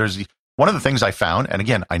opportunities. There's one of the things I found, and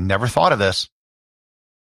again, I never thought of this.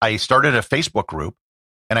 I started a Facebook group,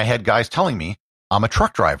 and I had guys telling me, I'm a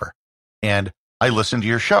truck driver, and I listen to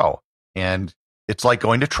your show, and it's like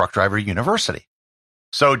going to Truck Driver University.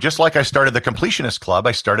 So just like I started the Completionist Club,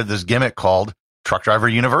 I started this gimmick called Truck Driver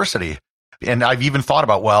University. And I've even thought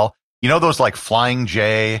about, those like Flying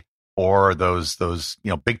J or those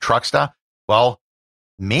big truck stuff. Well,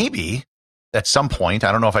 maybe at some point,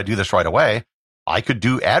 I don't know if I do this right away, I could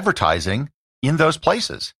do advertising in those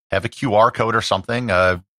places, have a QR code or something,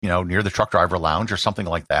 near the Truck Driver Lounge or something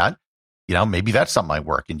like that. Maybe that's something might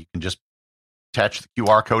work, and you can just attach the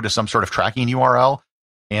QR code to some sort of tracking URL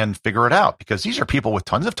and figure it out, because these are people with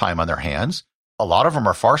tons of time on their hands. A lot of them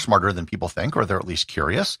are far smarter than people think, or they're at least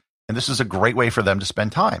curious. And this is a great way for them to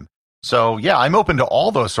spend time. So yeah, I'm open to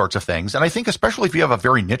all those sorts of things. And I think especially if you have a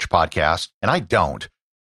very niche podcast, and I don't,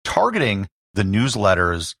 targeting the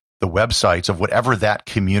newsletters, the websites of whatever that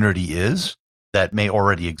community is that may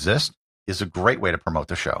already exist is a great way to promote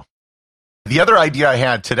the show. The other idea I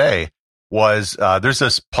had today was there's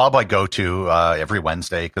this pub I go to every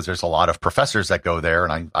Wednesday because there's a lot of professors that go there,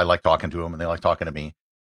 and I like talking to them, and they like talking to me.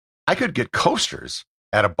 I could get coasters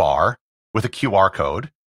at a bar with a QR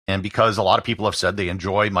code, and because a lot of people have said they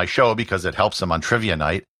enjoy my show because it helps them on trivia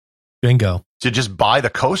night, bingo, to just buy the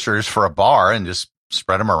coasters for a bar and just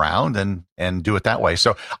spread them around and do it that way.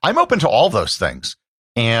 So I'm open to all those things.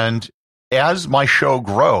 And as my show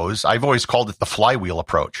grows, I've always called it the flywheel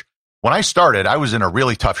approach. When I started, I was in a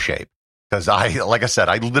really tough shape because like I said,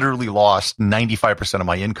 I literally lost 95% of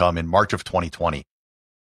my income in March of 2020.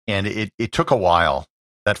 And it took a while.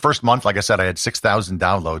 That first month, like I said, I had 6,000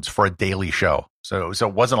 downloads for a daily show. So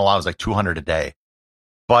it wasn't a lot. It was like 200 a day.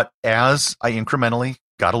 But as I incrementally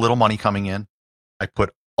got a little money coming in, I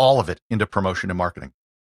put all of it into promotion and marketing.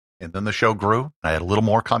 And then the show grew, and I had a little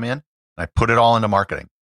more come in, and I put it all into marketing.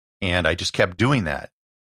 And I just kept doing that,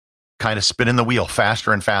 kind of spinning the wheel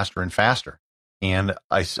faster and faster and faster. And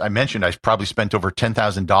I mentioned I probably spent over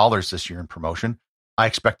 $10,000 this year in promotion. I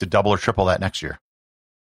expect to double or triple that next year.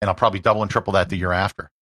 And I'll probably double and triple that the year after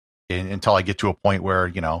until I get to a point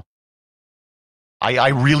where, I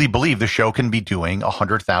really believe the show can be doing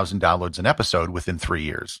 100,000 downloads an episode within 3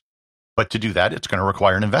 years. But to do that, it's going to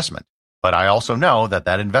require an investment. But I also know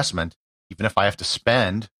that investment, even if I have to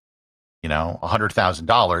spend,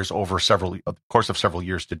 $100,000 over the course of several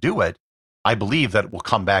years to do it, I believe that it will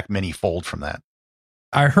come back many-fold from that.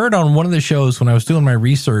 I heard on one of the shows when I was doing my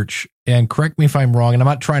research, and correct me if I'm wrong, and I'm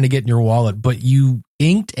not trying to get in your wallet, but you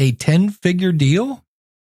inked a 10-figure deal?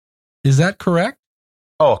 Is that correct?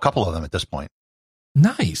 Oh, a couple of them at this point.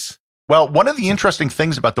 Nice. Well, one of the interesting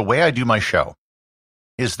things about the way I do my show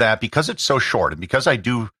is that because it's so short and because I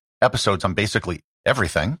do episodes on basically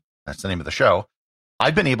everything, that's the name of the show,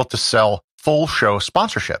 I've been able to sell full show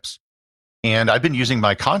sponsorships. And I've been using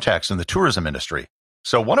my contacts in the tourism industry.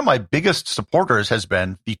 So one of my biggest supporters has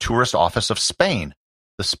been the Tourist Office of Spain,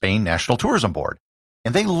 the Spain National Tourism Board.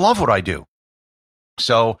 And they love what I do.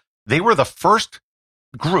 So they were the first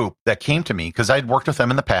group that came to me because I'd worked with them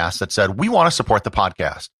in the past that said, we want to support the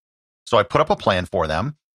podcast. So I put up a plan for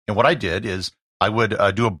them. And what I did is I would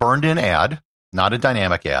do a burned in ad, not a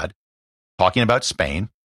dynamic ad, talking about Spain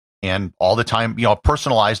and all the time,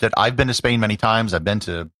 personalized it. I've been to Spain many times.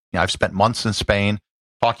 I've spent months in Spain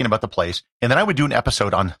talking about the place. And then I would do an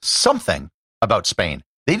episode on something about Spain.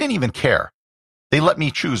 They didn't even care. They let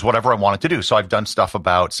me choose whatever I wanted to do. So I've done stuff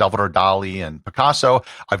about Salvador Dali and Picasso.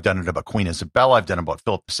 I've done it about Queen Isabella. I've done it about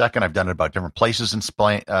Philip II. I've done it about different places in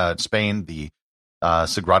Spain, the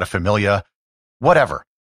Sagrada Familia, whatever,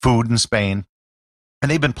 food in Spain.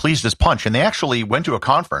 And they've been pleased as punch. And they actually went to a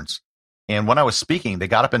conference. And when I was speaking, they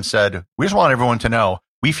got up and said, we just want everyone to know,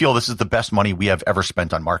 we feel this is the best money we have ever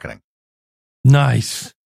spent on marketing.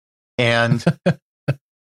 Nice. And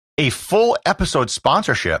a full episode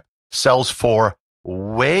sponsorship sells for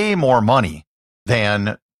way more money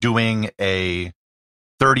than doing a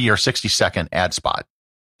 30 or 60 second ad spot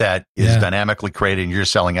that is dynamically created and you're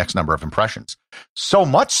selling X number of impressions. So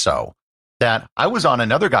much so that I was on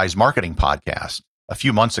another guy's marketing podcast a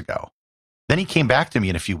few months ago. Then he came back to me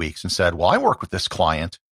in a few weeks and said, well, I work with this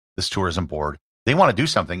client, this tourism board. They want to do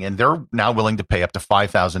something, and they're now willing to pay up to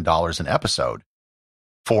 $5,000 an episode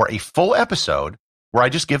for a full episode where I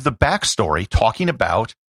just give the backstory talking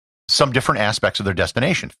about some different aspects of their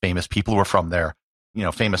destination, famous people who are from there,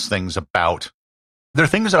 famous things about. They're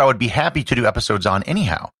things that I would be happy to do episodes on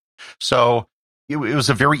anyhow. So it was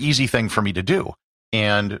a very easy thing for me to do.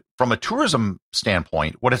 And from a tourism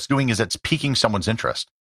standpoint, what it's doing is it's piquing someone's interest.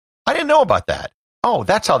 I didn't know about that. Oh,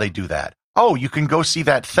 that's how they do that. Oh, you can go see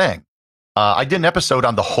that thing. I did an episode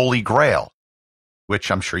on the Holy Grail, which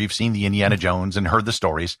I'm sure you've seen the Indiana Jones and heard the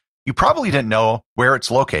stories. You probably didn't know where it's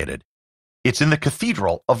located. It's in the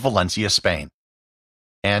Cathedral of Valencia, Spain.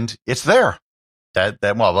 And it's there.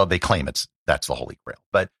 Well, they claim that's the Holy Grail.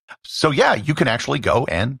 But so, yeah, you can actually go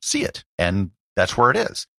and see it. And that's where it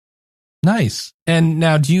is. Nice. And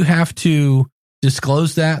now, do you have to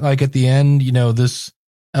disclose that? Like at the end, this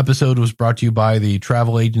episode was brought to you by the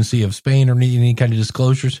Travel Agency of Spain, or any kind of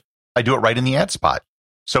disclosures? I do it right in the ad spot.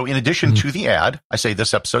 So in addition to the ad, I say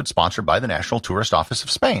this episode sponsored by the National Tourist Office of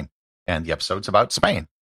Spain, and the episode's about Spain.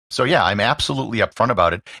 So yeah, I'm absolutely upfront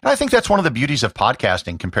about it. And I think that's one of the beauties of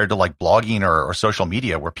podcasting compared to like blogging or social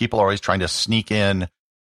media, where people are always trying to sneak in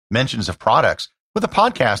mentions of products. With a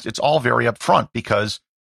podcast, it's all very upfront because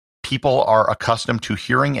people are accustomed to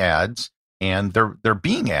hearing ads and they're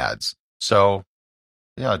being ads. So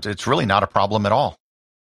yeah, it's really not a problem at all.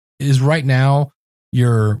 Is right now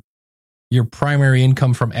your primary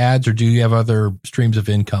income from ads, or do you have other streams of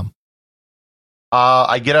income?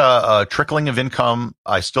 I get a trickling of income.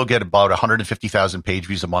 I still get about 150,000 page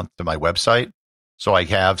views a month to my website. So I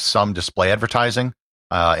have some display advertising.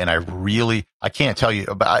 And I can't tell you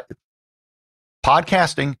about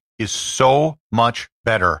podcasting is so much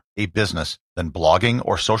better a business than blogging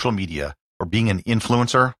or social media or being an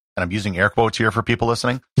influencer. And I'm using air quotes here for people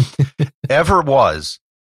listening. Ever was.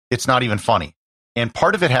 It's not even funny. And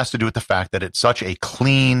part of it has to do with the fact that it's such a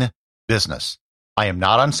clean business. I am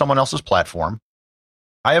not on someone else's platform.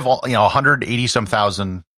 I have 180 some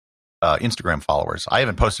thousand Instagram followers. I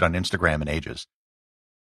haven't posted on Instagram in ages.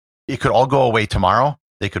 It could all go away tomorrow.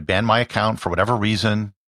 They could ban my account for whatever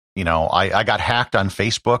reason. I got hacked on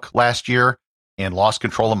Facebook last year and lost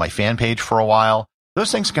control of my fan page for a while.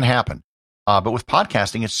 Those things can happen. But with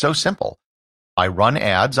podcasting, it's so simple. I run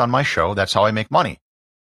ads on my show. That's how I make money.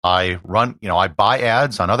 I buy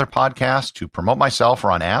ads on other podcasts to promote myself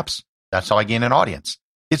or on apps. That's how I gain an audience.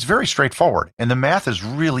 It's very straightforward, and the math is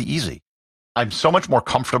really easy. I'm so much more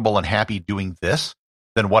comfortable and happy doing this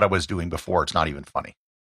than what I was doing before. It's not even funny.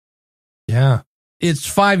 Yeah. It's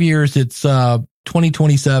 5 years. It's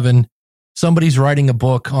 2027. Somebody's writing a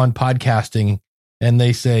book on podcasting, and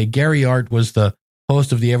they say Gary Arndt was the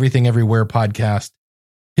host of the Everything Everywhere podcast.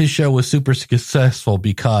 His show was super successful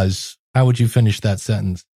because... How would you finish that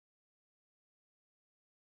sentence?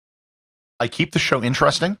 I keep the show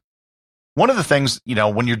interesting. One of the things,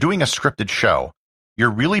 when you're doing a scripted show,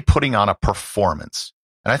 you're really putting on a performance.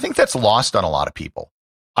 And I think that's lost on a lot of people.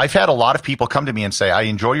 I've had a lot of people come to me and say, I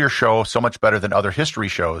enjoy your show so much better than other history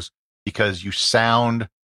shows because you sound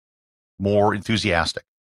more enthusiastic.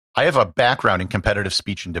 I have a background in competitive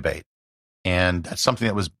speech and debate. And that's something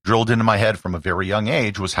that was drilled into my head from a very young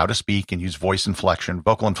age, was how to speak and use voice inflection,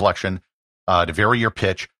 vocal inflection, to vary your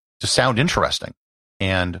pitch, to sound interesting.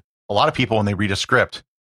 And a lot of people, when they read a script,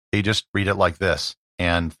 they just read it like this,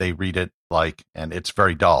 and they read it and it's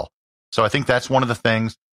very dull. So I think that's one of the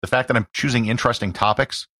things. The fact that I'm choosing interesting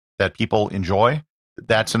topics that people enjoy,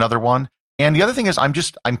 that's another one. And the other thing is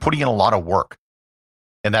I'm putting in a lot of work.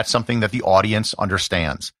 And that's something that the audience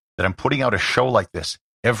understands, that I'm putting out a show like this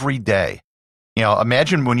every day.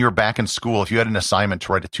 Imagine when you were back in school, if you had an assignment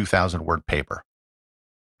to write a 2,000-word paper,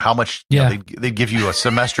 how much they'd give you a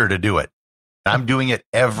semester to do it. I'm doing it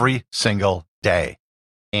every single day.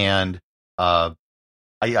 And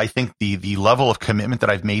I think the level of commitment that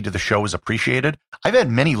I've made to the show is appreciated. I've had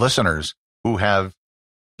many listeners who have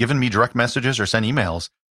given me direct messages or sent emails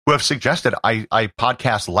who have suggested I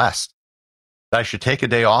podcast less, that I should take a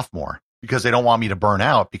day off more, because they don't want me to burn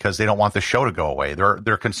out, because they don't want the show to go away.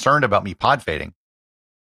 They're concerned about me pod fading.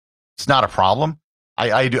 It's not a problem.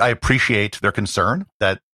 I appreciate their concern,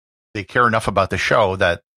 that they care enough about the show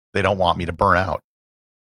that they don't want me to burn out.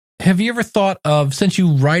 Have you ever thought of, since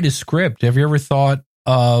you write a script, have you ever thought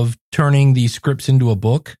of turning these scripts into a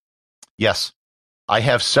book? Yes. I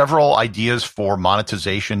have several ideas for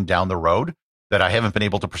monetization down the road that I haven't been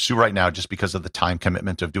able to pursue right now just because of the time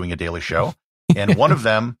commitment of doing a daily show. And one of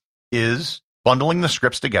them is bundling the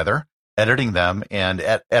scripts together, editing them, and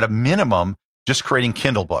at a minimum, just creating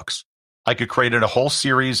Kindle books. I could create a whole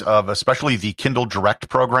series of, especially the Kindle Direct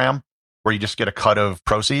program, where you just get a cut of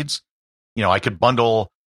proceeds. I could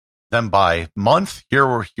bundle them by month.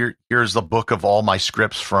 Here's the book of all my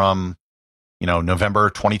scripts from, November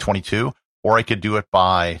 2022, or I could do it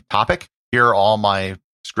by topic. Here are all my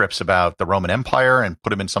scripts about the Roman Empire, and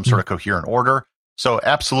put them in some sort of coherent order. So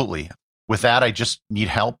absolutely. With that, I just need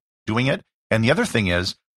help doing it. And the other thing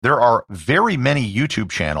is, there are very many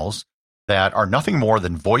YouTube channels that are nothing more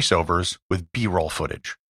than voiceovers with B-roll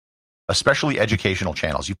footage, especially educational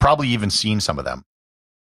channels. You've probably even seen some of them.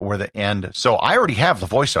 So I already have the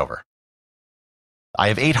voiceover. I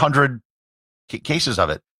have 800 cases of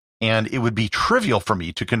it. And it would be trivial for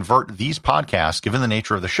me to convert these podcasts, given the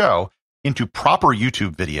nature of the show, into proper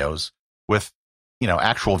YouTube videos with,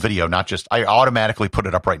 actual video, not just, I automatically put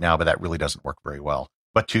it up right now, but that really doesn't work very well.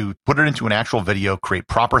 But to put it into an actual video, create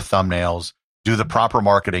proper thumbnails, do the proper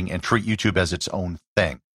marketing, and treat YouTube as its own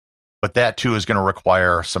thing. But that too is going to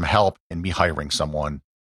require some help in me hiring someone,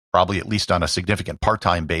 probably at least on a significant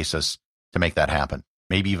part-time basis, to make that happen.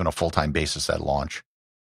 Maybe even a full-time basis at launch.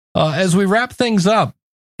 As we wrap things up,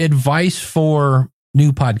 advice for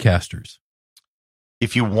new podcasters.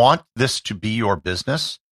 If you want this to be your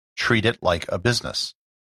business, treat it like a business,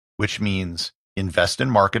 which means invest in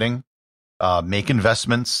marketing, make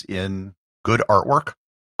investments in good artwork.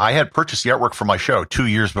 I had purchased the artwork for my show 2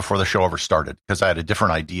 years before the show ever started because I had a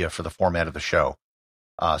different idea for the format of the show.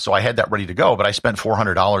 So I had that ready to go, but I spent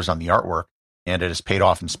 $400 on the artwork, and it has paid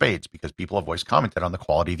off in spades because people have always commented on the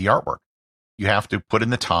quality of the artwork. You have to put in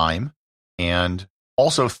the time and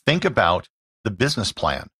also think about the business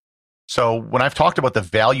plan. So when I've talked about the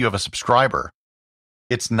value of a subscriber,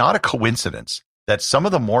 it's not a coincidence that some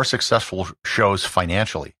of the more successful shows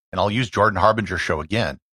financially, and I'll use Jordan Harbinger's show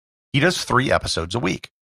again, he does 3 episodes a week.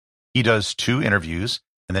 He does 2 interviews,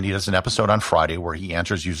 and then he does an episode on Friday where he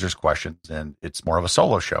answers users' questions, and it's more of a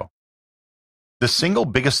solo show. The single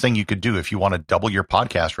biggest thing you could do if you want to double your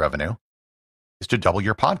podcast revenue is to double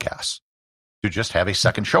your podcasts, to just have a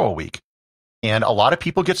second show a week. And a lot of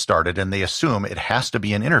people get started and they assume it has to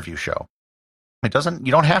be an interview show. It doesn't.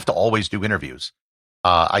 You don't have to always do interviews.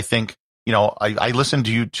 I think, I listen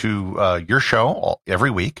to your show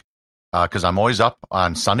every week because I'm always up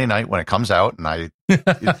on Sunday night when it comes out, and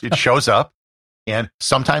it shows up. And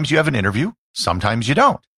sometimes you have an interview, sometimes you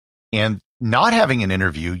don't. And not having an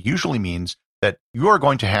interview usually means that you are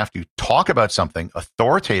going to have to talk about something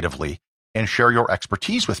authoritatively and share your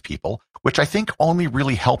expertise with people, which I think only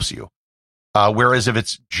really helps you. Whereas if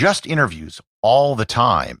it's just interviews all the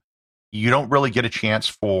time, you don't really get a chance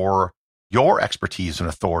for your expertise and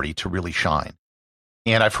authority to really shine.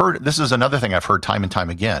 And this is another thing I've heard time and time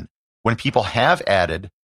again. When people have added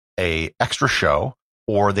a extra show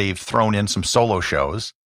or they've thrown in some solo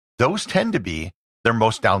shows, those tend to be their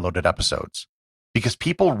most downloaded episodes because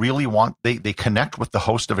people really they connect with the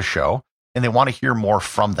host of a show and they want to hear more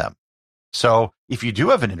from them. So if you do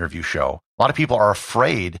have an interview show, a lot of people are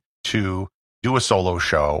afraid to do a solo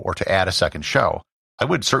show or to add a second show. I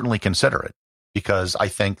would certainly consider it because I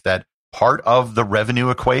think that part of the revenue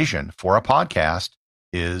equation for a podcast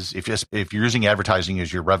is, if you're using advertising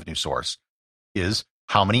as your revenue source, is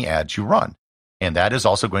how many ads you run. And that is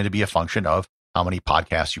also going to be a function of how many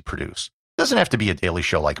podcasts you produce. It doesn't have to be a daily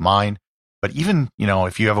show like mine, but even,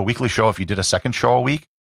 if you have a weekly show, if you did a second show a week,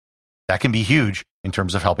 that can be huge in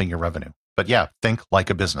terms of helping your revenue. But yeah, think like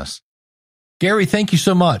a business. Gary, thank you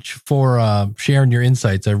so much for sharing your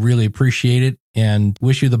insights. I really appreciate it and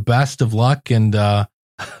wish you the best of luck. And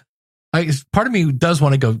part of me does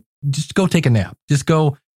want to just go take a nap. Just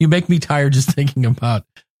go. You make me tired just thinking about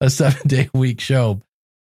a 7-day-a-week show.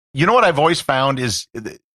 You know what I've always found is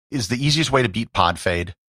the easiest way to beat pod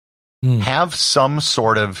fade? Have some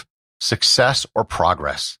sort of success or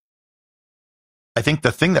progress. I think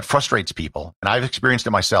the thing that frustrates people, and I've experienced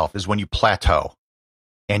it myself, is when you plateau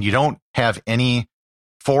and you don't have any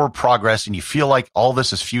forward progress and you feel like all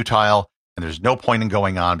this is futile and there's no point in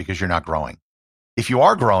going on because you're not growing. If you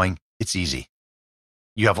are growing, it's easy.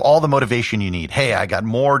 You have all the motivation you need. Hey, I got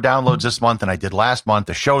more downloads this month than I did last month.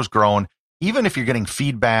 The show's grown. Even if you're getting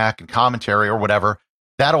feedback and commentary or whatever,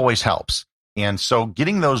 that always helps. And so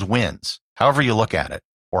getting those wins, however you look at it,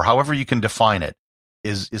 or however you can define it,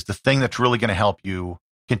 is the thing that's really going to help you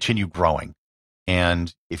continue growing.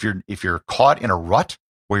 And if you're caught in a rut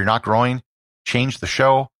where you're not growing, change the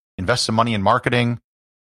show, invest some money in marketing,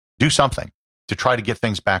 do something to try to get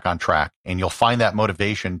things back on track, and you'll find that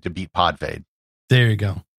motivation to beat pod fade. There you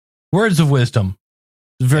go. Words of wisdom.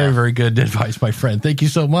 Very, very good advice, my friend. Thank you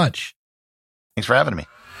so much. Thanks for having me.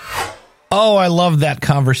 Oh, I love that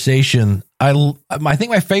conversation. I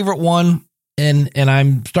think my favorite one, and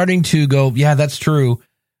I'm starting to go, yeah, that's true.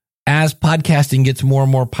 As podcasting gets more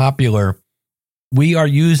and more popular, we are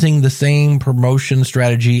using the same promotion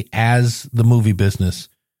strategy as the movie business.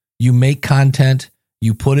 You make content,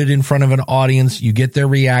 you put it in front of an audience, you get their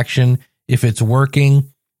reaction. If it's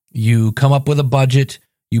working, you come up with a budget,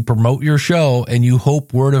 you promote your show, and you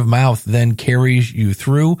hope word of mouth then carries you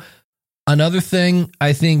through. Another thing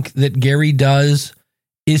I think that Gary does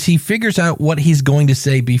is he figures out what he's going to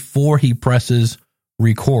say before he presses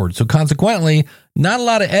record. So consequently, not a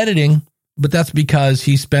lot of editing, but that's because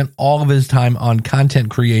he spent all of his time on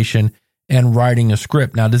content creation and writing a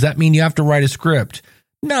script. Now, does that mean you have to write a script?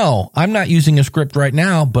 No, I'm not using a script right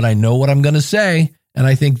now, but I know what I'm going to say. And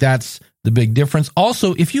I think that's the big difference.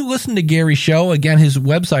 Also, if you listen to Gary's show, again, his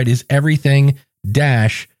website is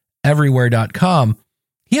everything-everywhere.com.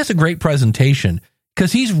 He has a great presentation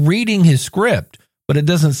because he's reading his script, but it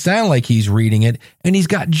doesn't sound like he's reading it. And he's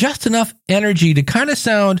got just enough energy to kind of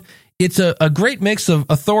sound, it's a great mix of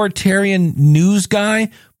authoritarian news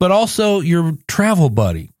guy, but also your travel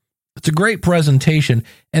buddy. It's a great presentation.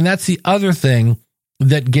 And that's the other thing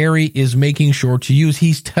that Gary is making sure to use.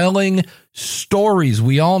 He's telling stories.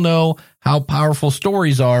 We all know how powerful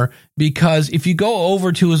stories are because if you go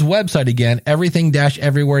over to his website again,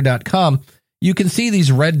 everything-everywhere.com, you can see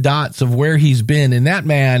these red dots of where he's been. And that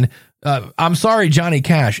man I'm sorry, Johnny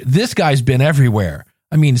Cash. This guy's been everywhere.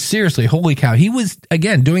 I mean, seriously, holy cow. He was,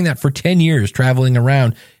 again, doing that for 10 years, traveling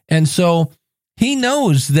around. And so he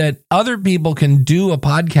knows that other people can do a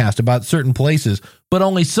podcast about certain places, but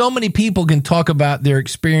only so many people can talk about their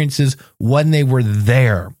experiences when they were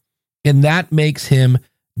there. And that makes him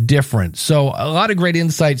different. So a lot of great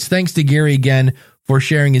insights. Thanks to Gary again for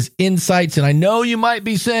sharing his insights. And I know you might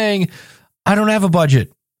be saying, I don't have a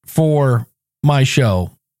budget for my show.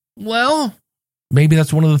 Well, maybe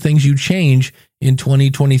that's one of the things you change in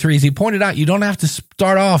 2023. As he pointed out, you don't have to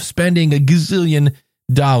start off spending a gazillion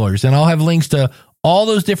dollars. And I'll have links to all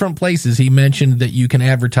those different places he mentioned that you can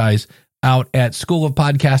advertise out at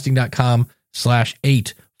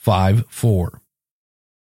schoolofpodcasting.com/854.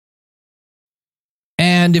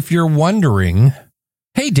 And if you're wondering,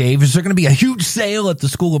 hey, Dave, is there going to be a huge sale at the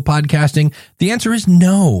School of Podcasting? The answer is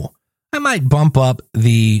no. I might bump up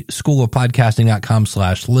the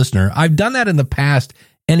schoolofpodcasting.com/listener. I've done that in the past,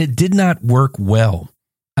 and it did not work well.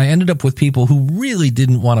 I ended up with people who really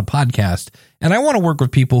didn't want to podcast, and I want to work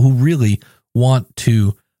with people who really want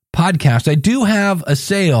to podcast. I do have a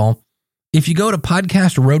sale. If you go to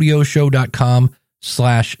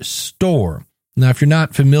podcastrodeoshow.com/store. Now, if you're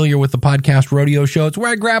not familiar with the Podcast Rodeo Show, it's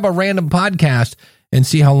where I grab a random podcast and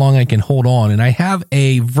see how long I can hold on. And I have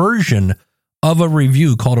a version of a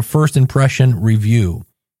review called a first impression review.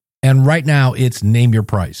 And right now it's name your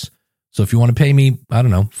price. So if you want to pay me, I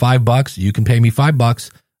don't know, $5, you can pay me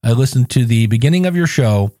 $5. I listen to the beginning of your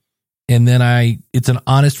show, and then it's an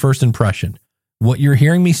honest first impression. What you're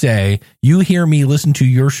hearing me say, you hear me listen to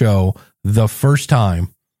your show the first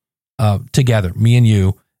time together, me and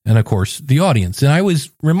you, and of course the audience. And I always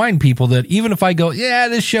remind people that even if I go, yeah,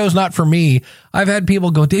 this show's not for me, I've had people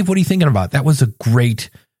go, Dave, what are you thinking about? That was a great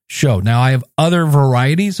show. Now I have other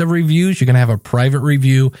varieties of reviews. You can have a private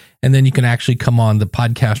review, and then you can actually come on the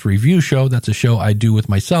Podcast Review Show. That's a show I do with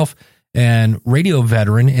myself and radio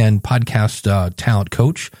veteran and podcast talent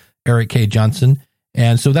coach, Eric K. Johnson.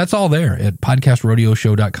 And so that's all there at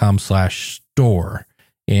podcastrodeoshow.com/store.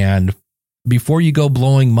 And before you go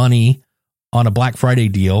blowing money on a Black Friday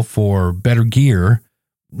deal for better gear,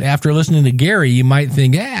 after listening to Gary, you might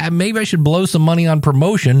think, maybe I should blow some money on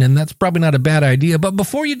promotion, and that's probably not a bad idea. But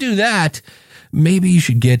before you do that, maybe you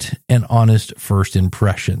should get an honest first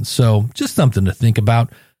impression. So just something to think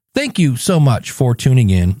about. Thank you so much for tuning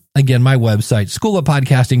in. Again, my website,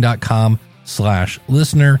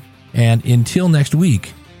 schoolofpodcasting.com/listener. And until next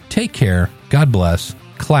week, take care. God bless.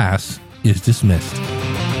 Class is dismissed.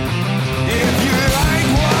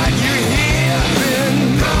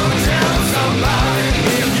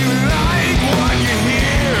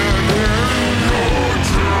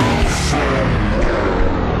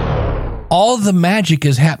 All the magic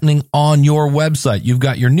is happening on your website. You've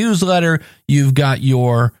got your newsletter. You've got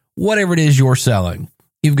your whatever it is you're selling.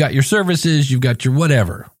 You've got your services. You've got your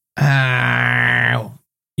whatever.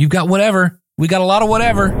 You've got whatever. We got a lot of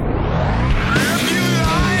whatever.